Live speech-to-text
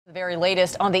The very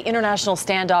latest on the international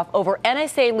standoff over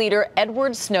NSA leader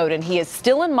Edward Snowden. He is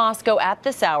still in Moscow at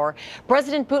this hour.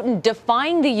 President Putin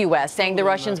defying the U.S., saying the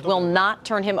Russians will not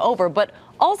turn him over, but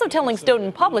also telling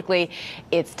Snowden publicly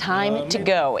it's time to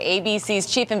go. ABC's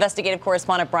chief investigative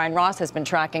correspondent Brian Ross has been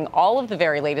tracking all of the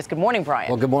very latest. Good morning, Brian.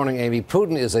 Well, good morning, Amy.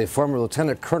 Putin is a former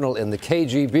lieutenant colonel in the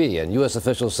KGB, and U.S.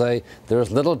 officials say there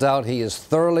is little doubt he is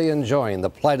thoroughly enjoying the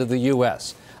plight of the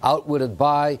U.S., outwitted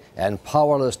by and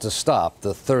powerless to stop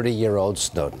the 30-year-old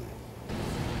Snowden.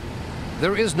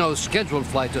 There is no scheduled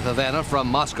flight to Havana from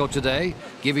Moscow today,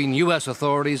 giving U.S.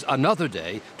 authorities another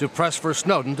day to press for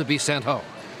Snowden to be sent home.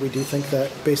 We do think that,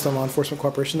 based on law enforcement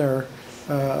cooperation, there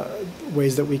are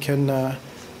ways that we can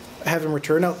have him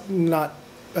return,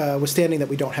 notwithstanding that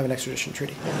we don't have an extradition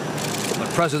treaty. But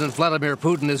President Vladimir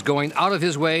Putin is going out of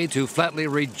his way to flatly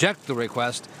reject the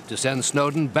request to send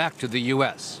Snowden back to the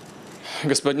U.S.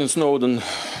 Господин Сноуден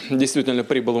действительно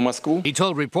прибыл в Москву. He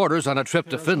told reporters on a trip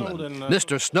to Finland,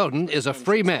 Mr. Snowden is a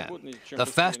free man. The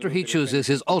faster he chooses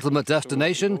his ultimate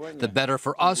destination, the better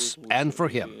for us and for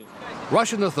him.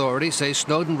 Russian authorities say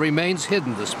Snowden remains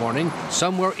hidden this morning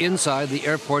somewhere inside the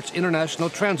airport's international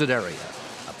transit area,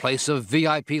 a place of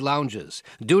VIP lounges,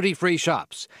 duty-free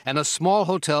shops, and a small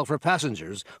hotel for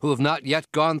passengers who have not yet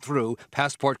gone through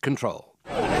passport control.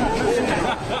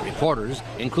 Reporters,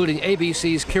 including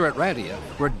ABC's Kirat Radia,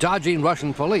 were dodging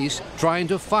Russian police trying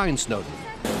to find Snowden.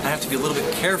 I have to be a little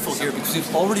bit careful here because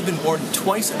we've already been warned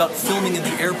twice about filming in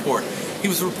the airport. He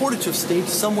was reported to have stayed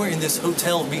somewhere in this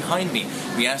hotel behind me.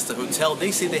 We asked the hotel. They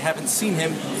say they haven't seen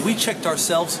him. We checked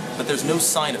ourselves, but there's no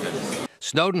sign of him.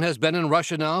 Snowden has been in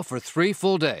Russia now for 3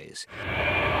 full days.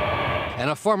 And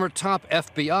a former top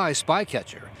FBI spy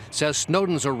catcher says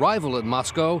Snowden's arrival in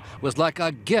Moscow was like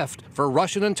a gift for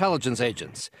Russian intelligence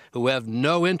agents who have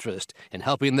no interest in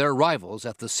helping their rivals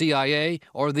at the CIA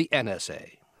or the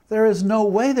NSA. There is no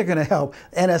way they're going to help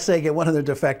NSA get one of their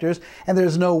defectors, and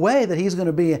there's no way that he's going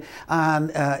to be in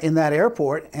that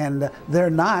airport, and they're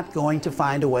not going to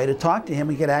find a way to talk to him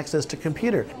and get access to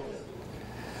computer.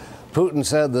 Putin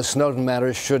said the Snowden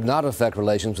matter should not affect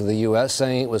relations with the U.S.,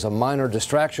 saying it was a minor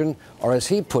distraction, or as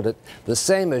he put it, the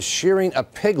same as shearing a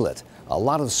piglet, a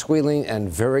lot of squealing and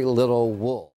very little wool.